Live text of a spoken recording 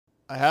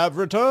I have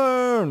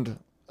returned.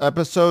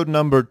 Episode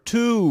number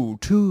two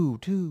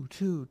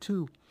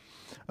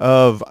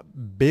of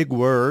Big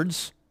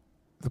Words.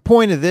 The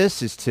point of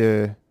this is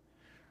to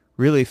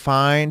really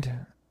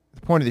find,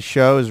 the point of the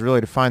show is really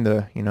to find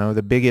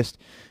the biggest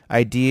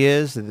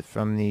ideas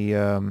from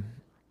the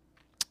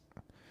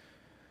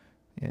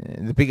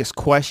biggest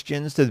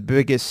questions to the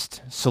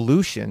biggest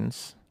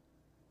solutions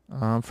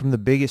from the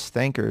biggest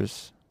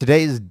thinkers.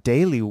 Today's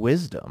daily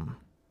wisdom.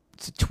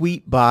 It's a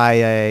tweet by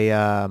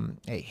a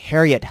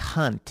Harriet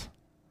Hunt.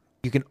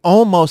 You can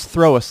almost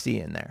throw a C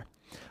in there.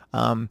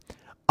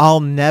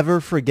 I'll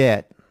never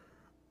forget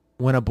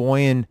when a boy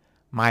in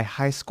my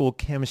high school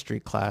chemistry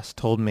class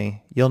told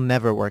me, "You'll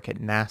never work at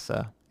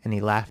NASA," and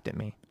he laughed at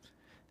me.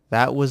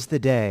 That was the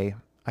day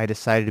I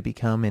decided to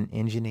become an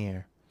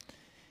engineer.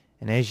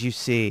 And as you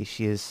see,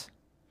 she has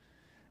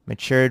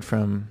matured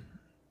from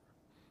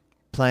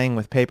playing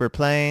with paper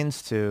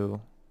planes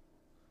to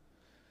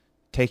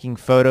taking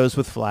photos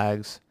with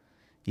flags.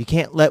 You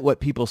can't let what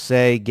people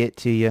say get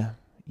to you.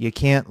 You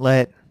can't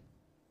let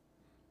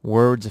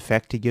words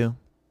affect you.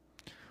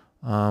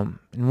 And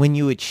when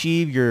you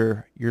achieve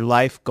your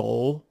life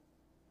goal,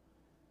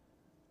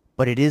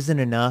 but it isn't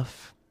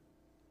enough,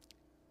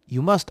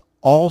 you must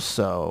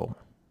also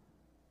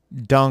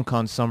dunk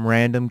on some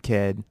random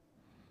kid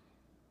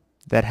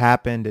that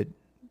happened at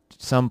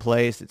some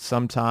place at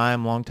some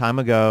time, long time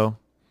ago.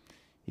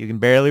 You can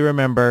barely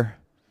remember,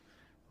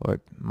 or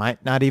it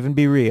might not even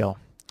be real.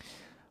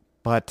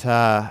 But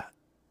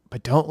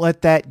don't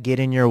let that get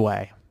in your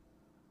way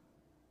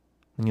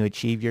when you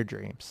achieve your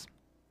dreams.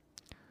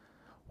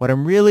 What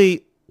I'm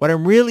really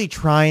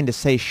trying to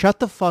say,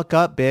 shut the fuck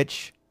up,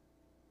 bitch.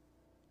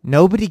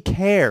 Nobody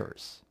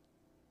cares.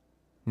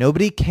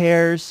 Nobody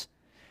cares.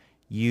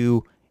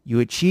 You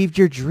achieved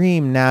your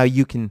dream. Now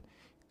you can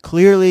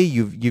clearly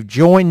you've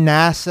joined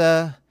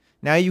NASA.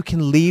 Now you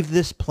can leave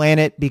this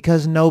planet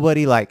because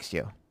nobody likes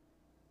you.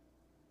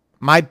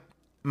 My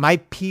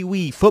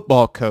Pee-wee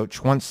football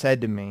coach once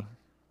said to me,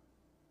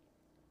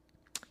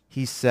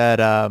 he said,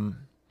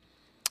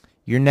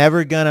 "You're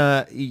never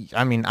gonna."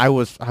 I mean, I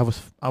was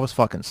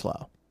fucking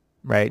slow,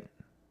 right?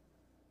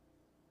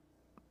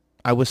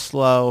 I was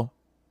slow.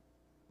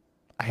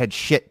 I had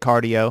shit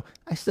cardio.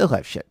 I still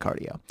have shit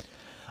cardio.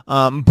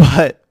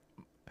 But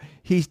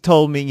he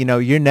told me,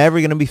 you're never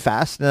gonna be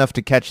fast enough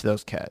to catch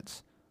those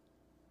kids.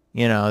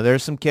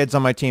 There's some kids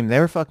on my team. They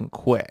were fucking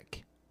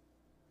quick.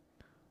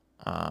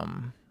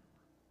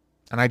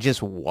 And I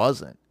just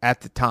wasn't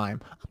at the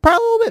time. I'm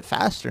probably a little bit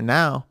faster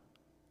now.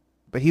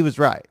 But he was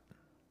right.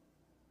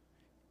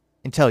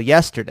 Until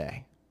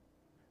yesterday.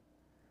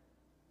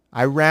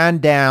 I ran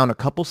down a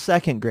couple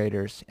second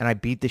graders and I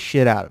beat the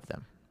shit out of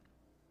them.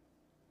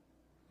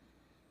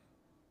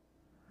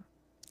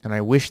 And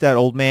I wish that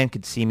old man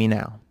could see me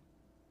now.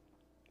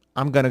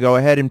 I'm going to go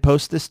ahead and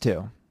post this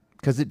too.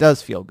 Because it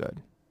does feel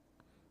good.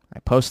 I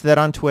posted that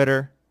on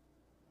Twitter.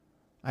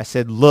 I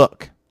said,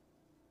 look.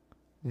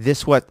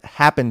 This what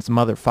happens,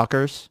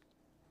 motherfuckers.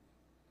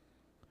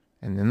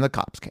 And then the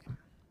cops came.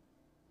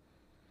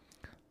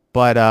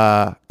 But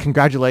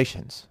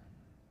congratulations.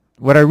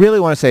 What I really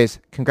want to say is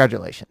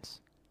congratulations.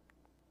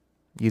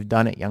 You've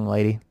done it, young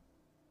lady.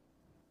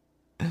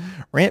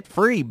 Rent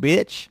free,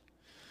 bitch.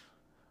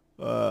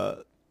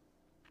 But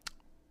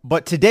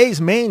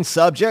today's main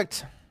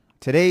subject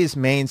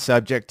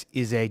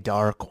is a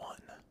dark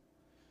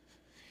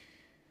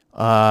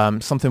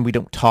one. Something we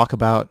don't talk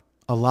about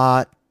a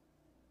lot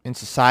in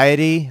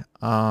society,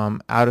 out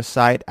of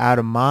sight, out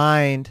of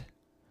mind,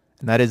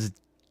 and that is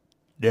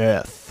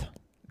death.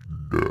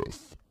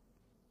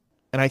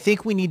 And I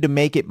think we need to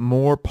make it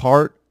more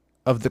part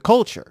of the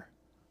culture.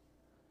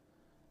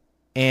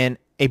 And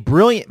a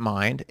brilliant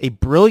mind, a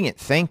brilliant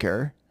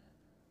thinker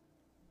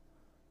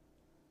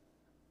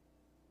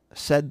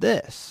said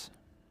this.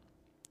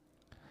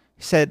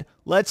 He said,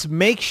 let's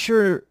make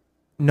sure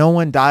no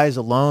one dies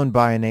alone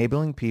by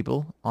enabling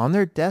people on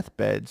their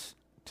deathbeds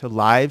to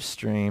live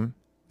stream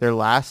their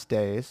last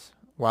days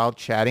while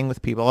chatting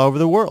with people all over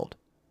the world.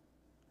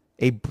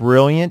 A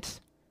brilliant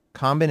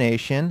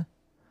combination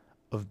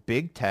of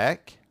big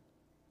tech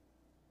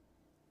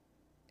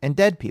and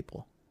dead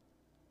people.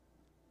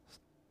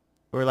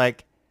 We're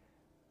like,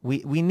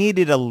 we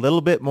needed a little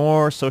bit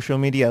more social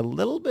media, a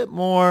little bit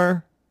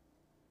more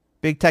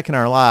big tech in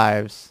our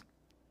lives,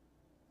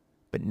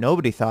 but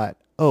nobody thought,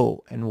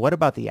 oh, and what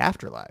about the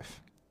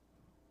afterlife?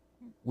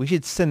 We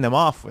should send them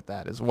off with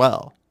that as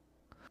well.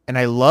 And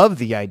I love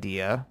the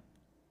idea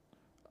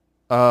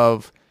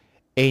of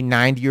a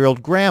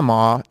 90-year-old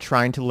grandma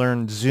trying to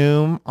learn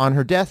Zoom on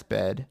her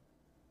deathbed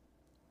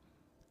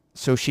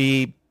so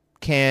she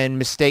can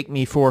mistake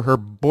me for her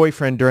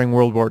boyfriend during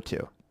World War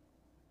II.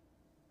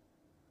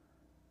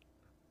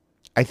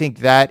 I think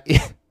that's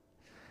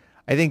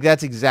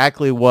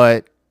exactly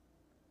what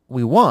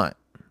we want.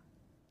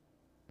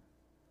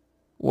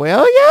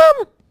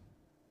 William?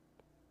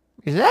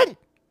 Is that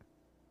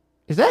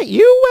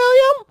you,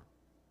 William?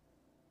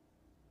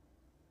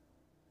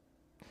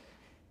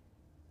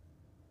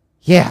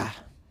 Yeah.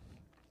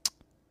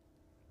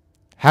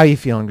 How you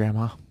feeling,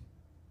 Grandma?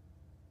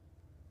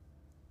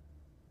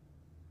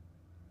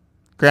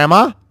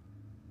 Grandma?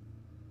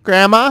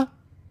 Grandma?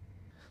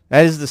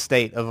 That is the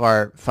state of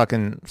our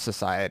fucking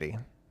society.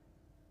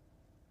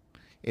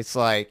 It's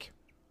like,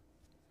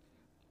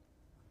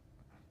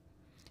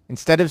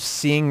 instead of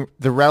seeing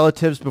the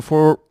relatives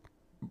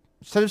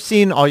instead of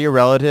seeing all your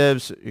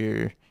relatives,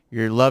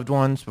 your loved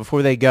ones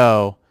before they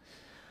go,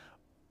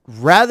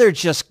 rather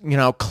just,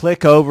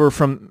 click over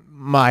from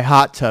my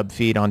hot tub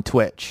feed on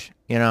Twitch,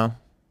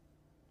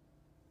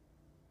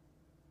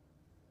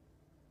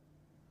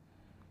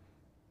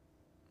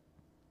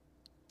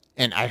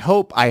 And I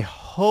hope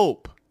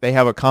they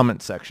have a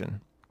comment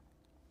section.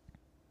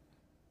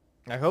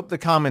 I hope the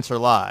comments are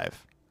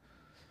live.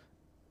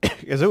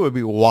 Because it would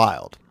be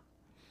wild.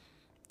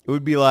 It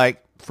would be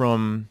like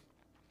from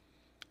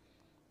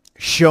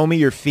show me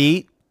your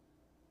feet.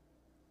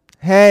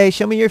 Hey,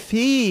 show me your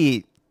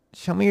feet.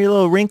 Show me your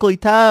little wrinkly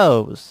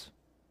toes.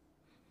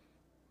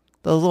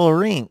 Those little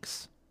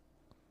rinks.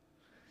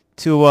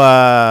 To,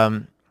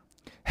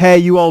 hey,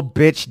 you old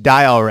bitch,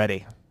 die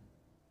already.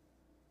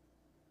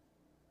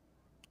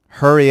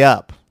 Hurry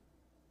up.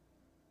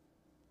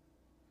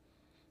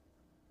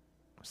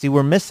 See,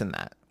 we're missing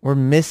that. We're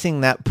missing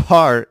that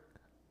part.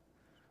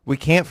 We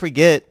can't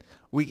forget.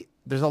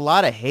 There's a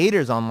lot of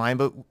haters online,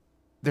 but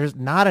there's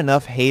not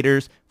enough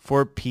haters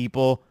for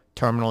people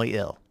terminally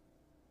ill.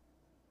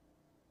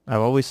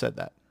 I've always said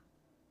that.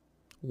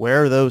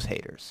 Where are those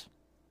haters?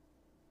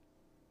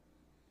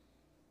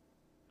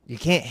 You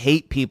can't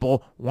hate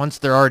people once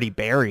they're already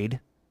buried.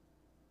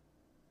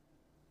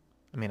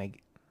 I mean, I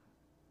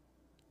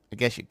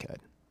guess you could.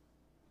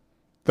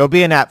 There'll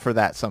be an app for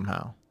that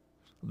somehow.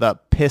 The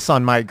Piss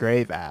on My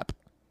Grave app.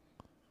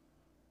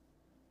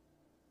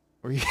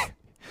 Where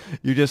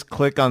you just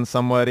click on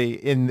somebody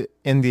in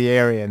the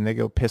area and they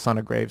go piss on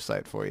a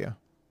gravesite for you.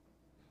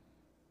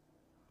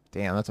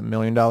 Damn, that's $1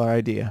 million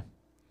idea.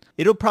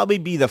 It'll probably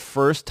be the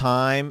first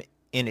time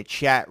in a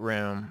chat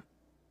room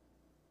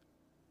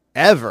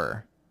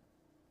ever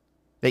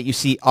that you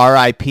see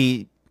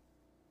RIP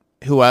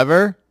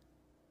whoever,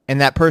 and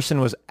that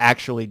person was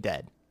actually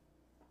dead.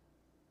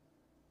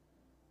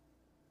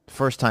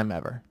 First time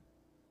ever.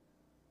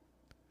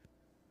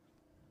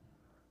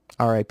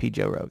 RIP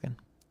Joe Rogan.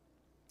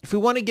 If we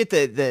want to get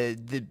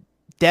the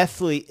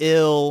deathly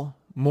ill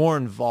more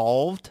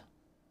involved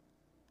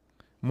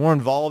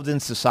in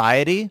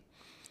society,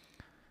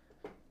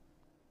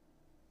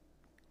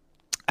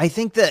 I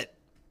think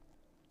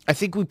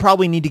we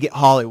probably need to get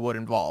Hollywood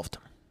involved,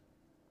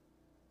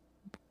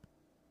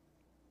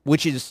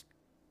 which is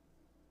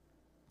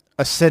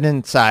a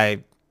sentence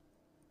I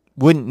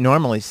wouldn't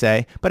normally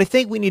say, but I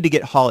think we need to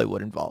get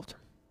Hollywood involved.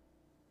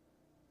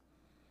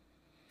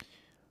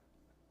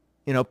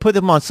 Put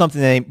them on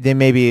something they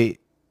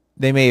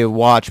may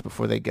watch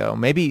before they go.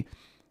 Maybe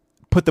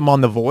put them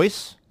on The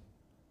Voice.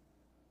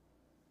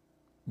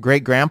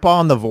 Great Grandpa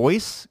on The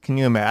Voice. Can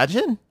you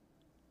imagine?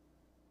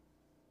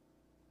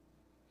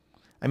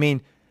 I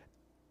mean,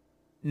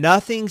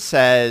 nothing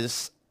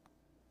says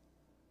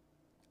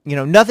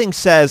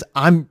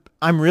I'm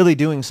really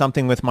doing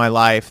something with my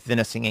life than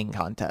a singing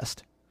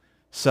contest.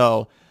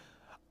 So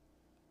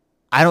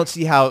I don't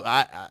see how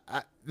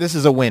this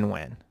is a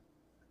win-win.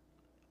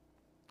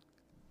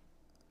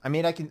 I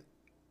mean, I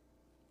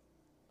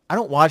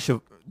don't watch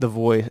The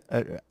Voice.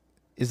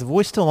 Is The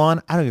Voice still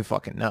on? I don't even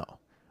fucking know.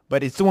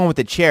 But it's the one with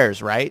the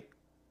chairs, right?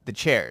 The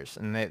chairs.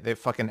 And they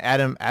fucking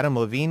Adam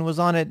Levine was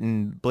on it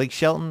and Blake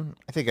Shelton.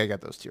 I think I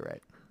got those two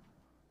right.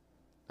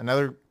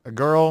 A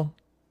girl.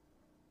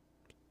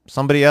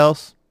 Somebody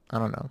else. I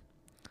don't know.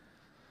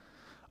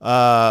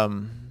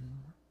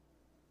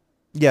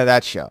 Yeah,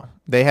 that show.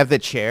 They have the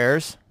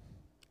chairs.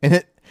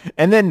 And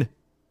then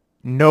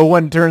no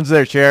one turns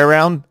their chair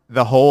around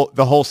the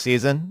whole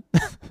season.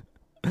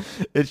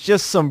 It's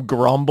just some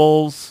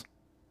grumbles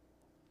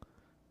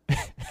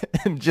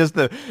and just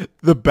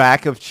the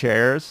back of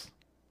chairs.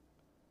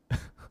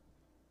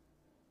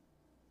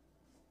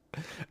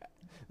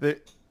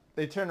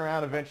 They turn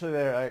around eventually.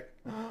 They're like,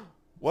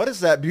 "What is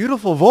that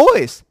beautiful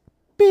voice?"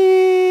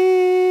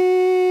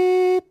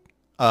 Beep.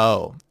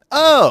 Oh.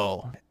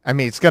 I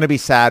mean, it's gonna be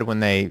sad when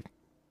they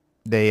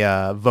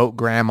vote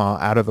Grandma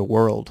out of the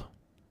world.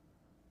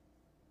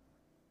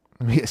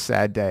 It'll be a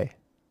sad day.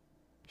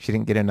 She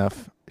didn't get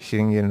enough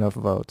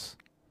votes.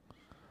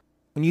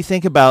 When you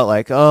think about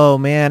like, oh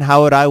man,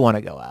 how would I want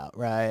to go out,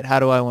 right? How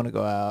do I want to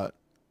go out?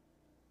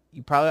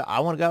 I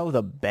want to go out with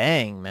a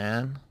bang,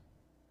 man.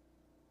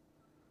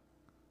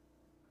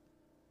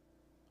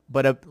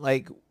 But if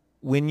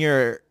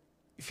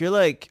you're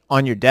like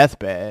on your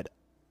deathbed,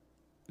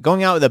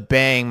 going out with a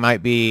bang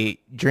might be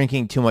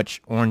drinking too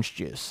much orange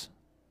juice,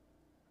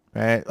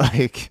 right?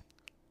 Like,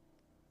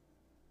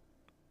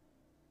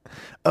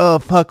 oh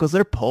fuck, was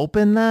there pulp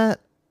in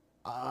that?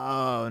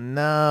 Oh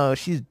no,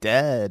 she's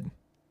dead.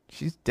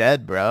 She's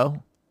dead,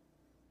 bro.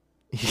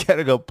 You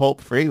gotta go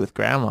pulp free with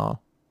Grandma.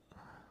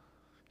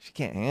 She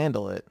can't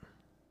handle it.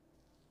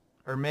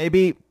 Or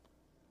maybe,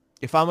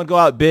 if I'm gonna go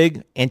out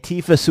big,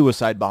 Antifa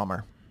suicide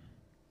bomber.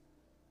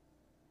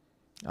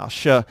 I'll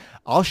show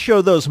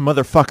those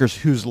motherfuckers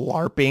who's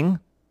LARPing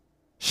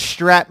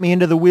Strap me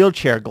into the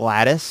wheelchair,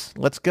 Gladys.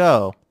 Let's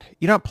go.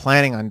 You're not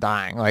planning on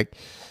dying. Like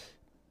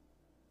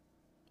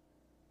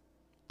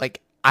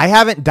I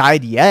haven't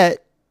died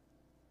yet.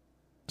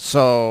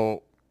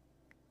 So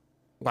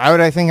why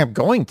would I think I'm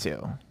going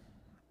to?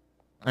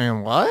 I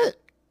mean, what?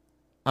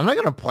 I'm not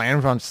going to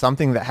plan on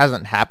something that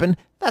hasn't happened.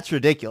 That's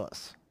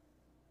ridiculous.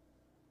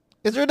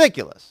 It's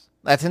ridiculous.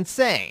 That's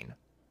insane.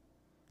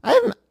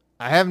 I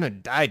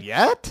haven't died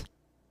yet.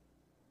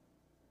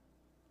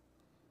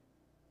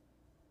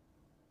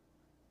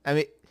 I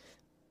mean,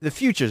 the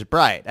future's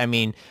bright. I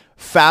mean,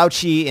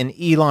 Fauci and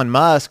Elon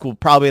Musk will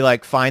probably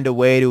like find a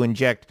way to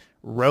inject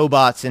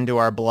robots into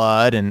our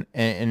blood and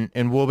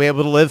we'll be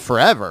able to live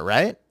forever,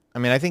 right? I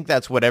mean, I think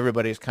that's what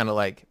everybody's kind of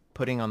like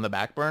putting on the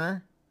back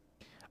burner.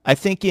 I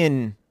think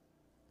in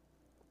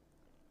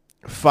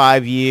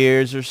 5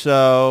 years or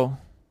so,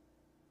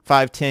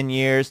 10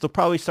 years, they'll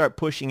probably start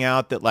pushing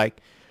out that like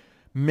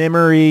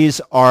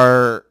memories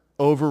are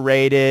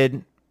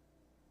overrated,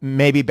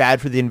 maybe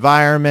bad for the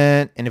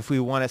environment, and if we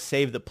want to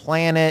save the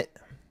planet,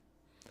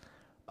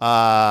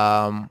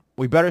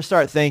 we better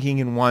start thinking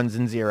in ones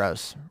and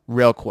zeros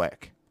real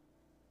quick.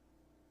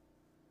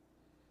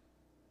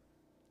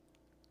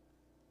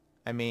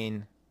 I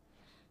mean,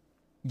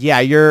 yeah,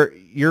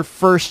 your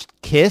first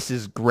kiss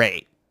is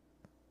great.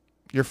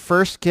 Your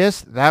first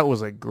kiss, that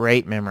was a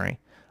great memory.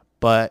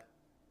 But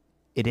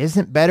it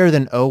isn't better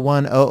than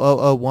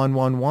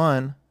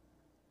 01000111.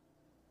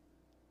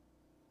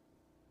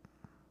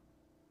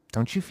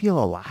 Don't you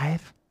feel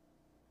alive?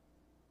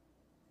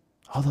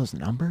 All those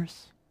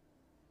numbers?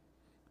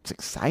 It's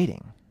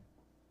exciting.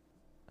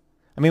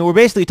 I mean, we're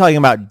basically talking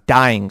about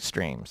dying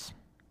streams.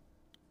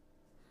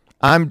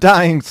 I'm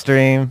dying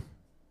stream.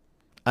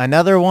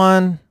 Another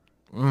one?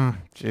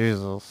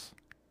 Jesus.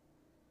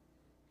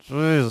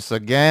 Jesus,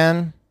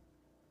 again?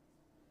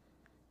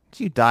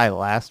 Did you die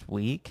last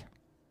week?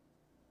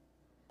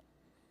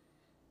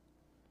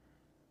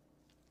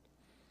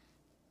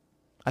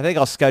 I think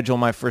I'll schedule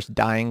my first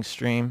dying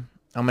stream.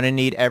 I'm going to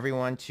need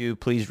everyone to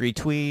please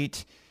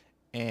retweet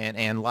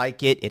and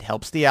like it. It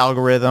helps the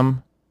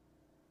algorithm.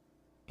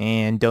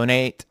 And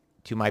donate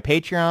to my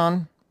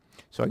Patreon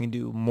so I can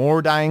do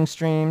more dying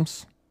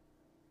streams.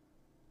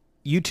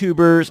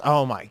 YouTubers,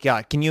 oh my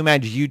God. Can you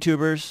imagine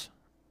YouTubers?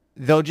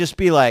 They'll just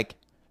be like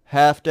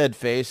half dead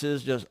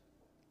faces just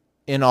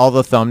in all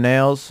the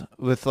thumbnails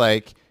with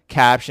like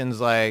captions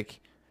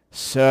like,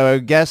 so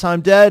guess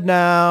I'm dead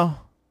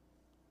now.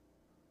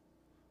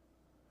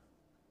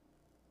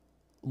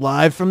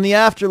 Live from the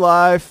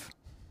afterlife.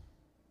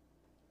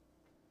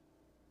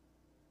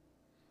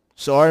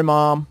 Sorry,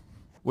 Mom.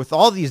 With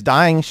all these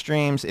dying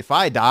streams, if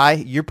I die,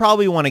 you're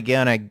probably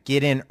gonna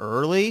get in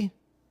early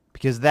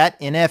because that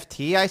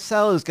NFT I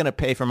sell is gonna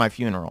pay for my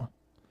funeral.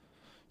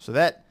 So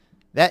that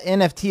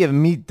NFT of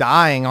me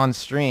dying on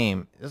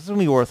stream, this is gonna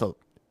be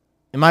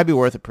it might be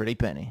worth a pretty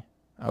penny.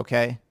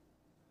 Okay?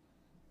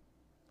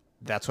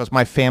 That's what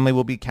my family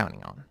will be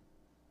counting on.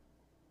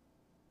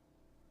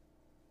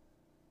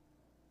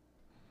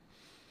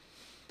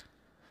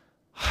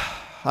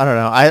 I don't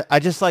know. I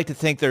just like to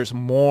think there's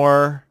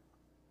more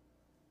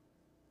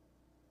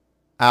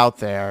out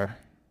there.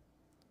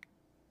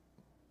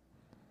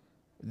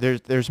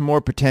 There's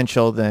more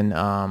potential than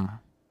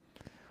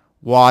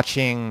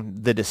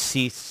watching the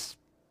deceased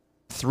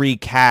 3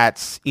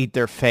 cats eat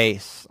their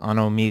face on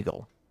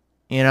Omegle.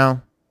 You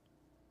know?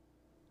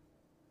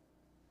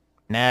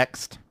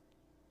 Next.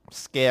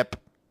 Skip.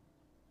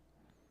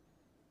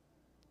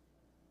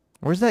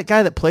 Where's that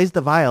guy that plays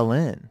the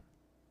violin?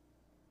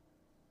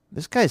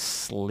 This guy's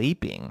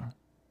sleeping.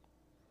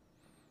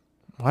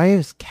 Why are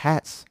his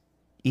cats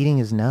eating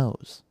his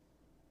nose?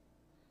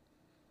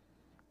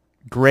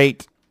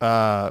 Great,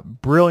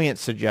 brilliant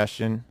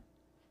suggestion.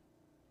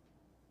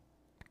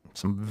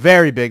 Some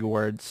very big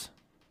words.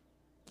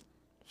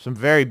 Some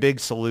very big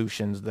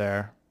solutions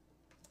there.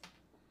 I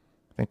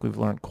think we've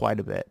learned quite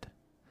a bit.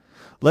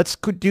 Let's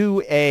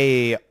do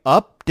a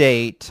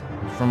update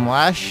from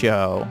last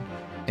show.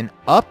 An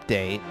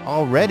update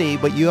already,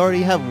 but you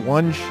already have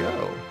one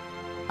show.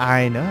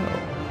 I know,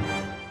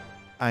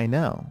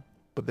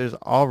 but there's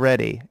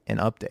already an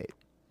update.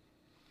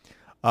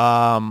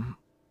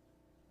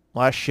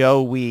 Last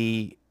show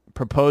we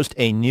proposed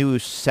a new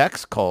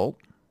sex cult.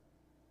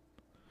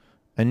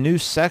 A new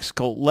sex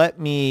cult. Let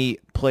me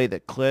play the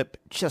clip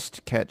just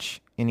to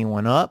catch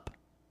anyone up.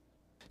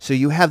 So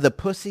you have the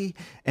pussy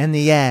and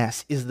the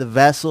ass is the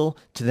vessel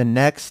to the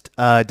next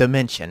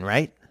dimension,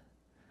 right?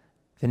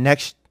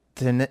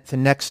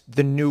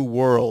 The new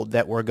world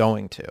that we're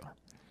going to.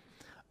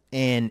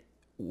 And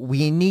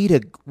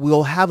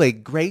we'll have a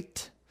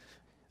great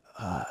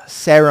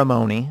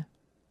ceremony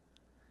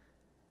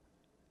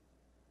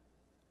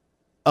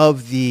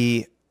of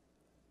the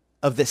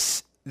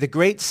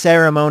great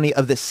ceremony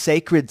of the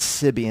sacred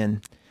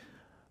Sibian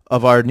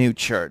of our new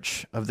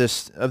church, of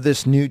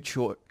this new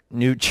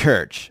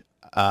church.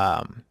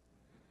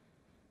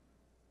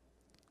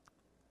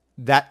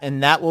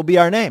 That will be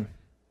our name.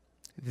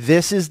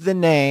 This is the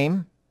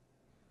name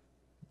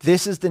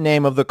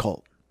of the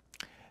cult.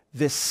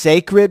 The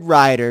Sacred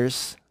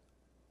Riders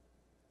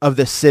of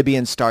the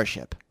Sibian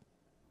Starship.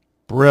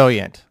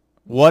 Brilliant.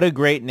 What a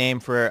great name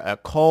for a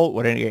cult.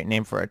 What a great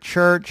name for a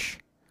church.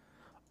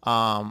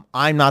 I'm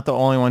not the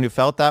only one who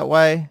felt that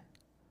way.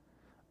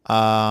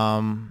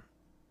 Had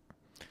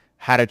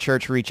a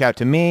church reach out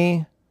to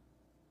me,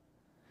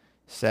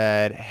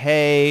 said,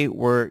 hey,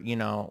 we're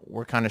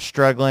kind of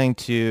struggling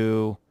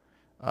to,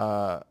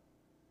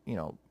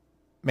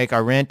 make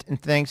our rent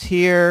and things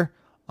here.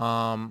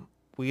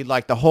 We'd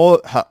like to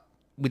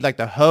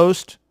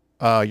host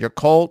your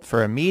cult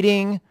for a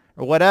meeting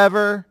or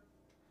whatever.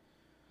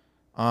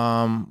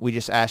 We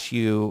just ask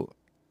you,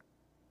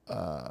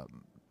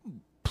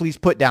 please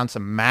put down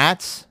some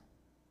mats.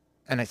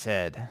 And I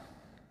said,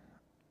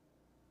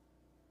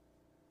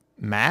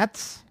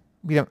 mats?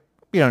 We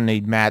don't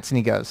need mats. And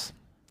he goes,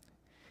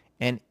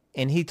 and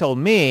he told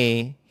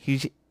me,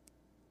 he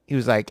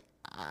was like,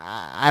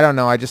 I don't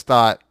know. I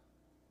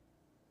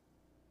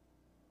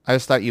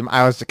was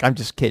like, I'm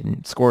just kidding.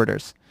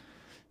 Squirters.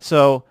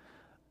 So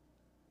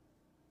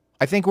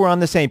I think we're on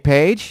the same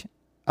page.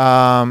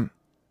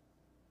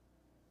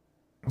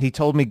 He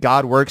told me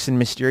God works in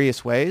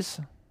mysterious ways.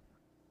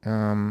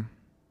 I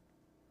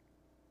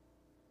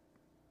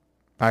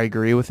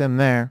agree with him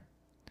there.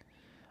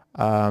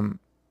 I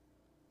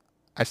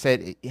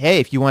said, hey,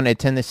 if you want to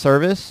attend this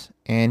service,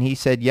 and he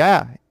said,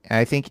 yeah. And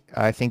I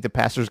think the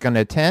pastor's going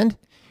to attend.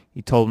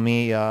 He told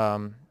me,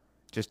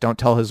 just don't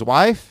tell his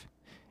wife,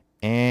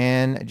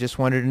 and I just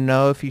wanted to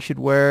know if he should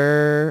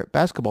wear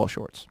basketball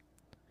shorts.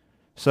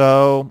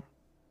 So,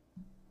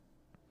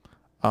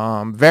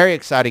 very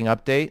exciting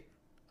update.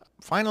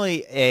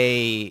 Finally,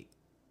 a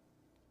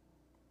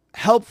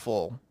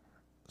helpful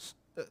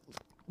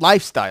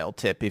lifestyle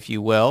tip, if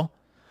you will.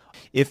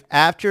 If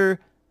after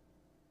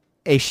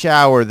a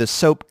shower the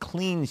soap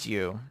cleans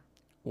you,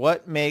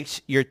 what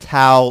makes your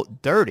towel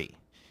dirty?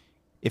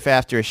 If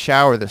after a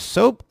shower the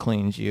soap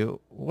cleans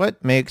you,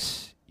 what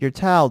makes your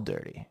towel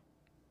dirty?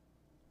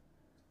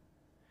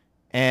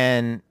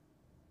 And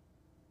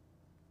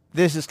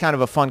this is kind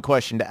of a fun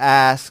question to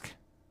ask.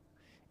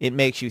 It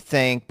makes you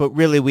think, but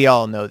really we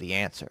all know the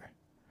answer.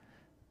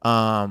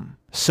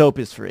 Soap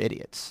is for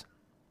idiots.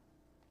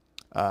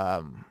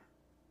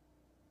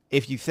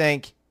 If you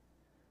think,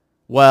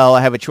 well,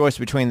 I have a choice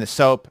between the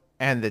soap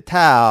and the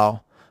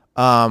towel,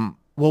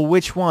 well,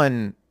 which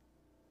one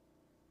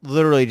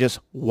literally just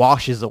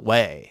washes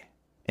away?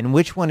 And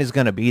which one is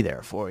going to be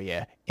there for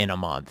you in a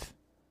month?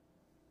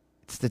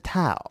 It's the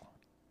towel.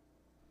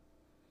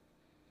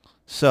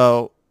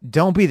 So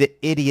don't be the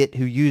idiot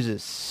who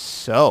uses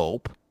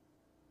soap.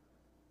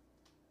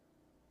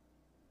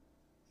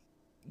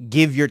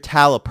 Give your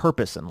towel a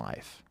purpose in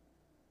life.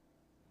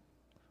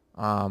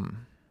 I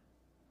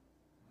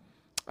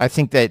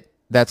think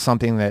that's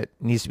something that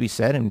needs to be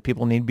said and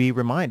people need to be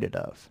reminded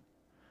of.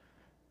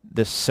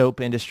 The soap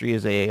industry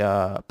is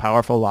a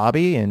powerful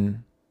lobby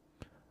and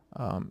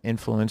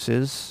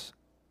influences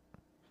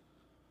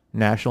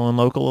national and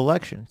local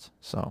elections.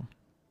 So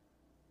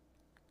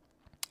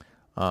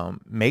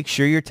make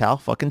sure your towel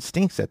fucking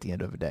stinks at the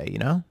end of the day, you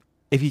know?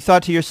 If you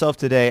thought to yourself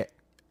today,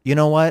 you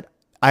know what?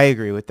 I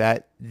agree with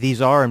that.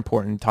 These are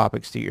important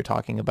topics that you're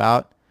talking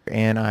about,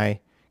 and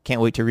I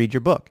can't wait to read your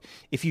book.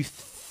 If you're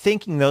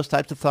thinking those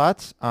types of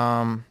thoughts,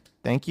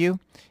 thank you,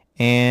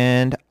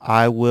 and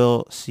I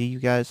will see you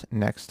guys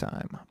next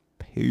time.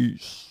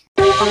 Peace.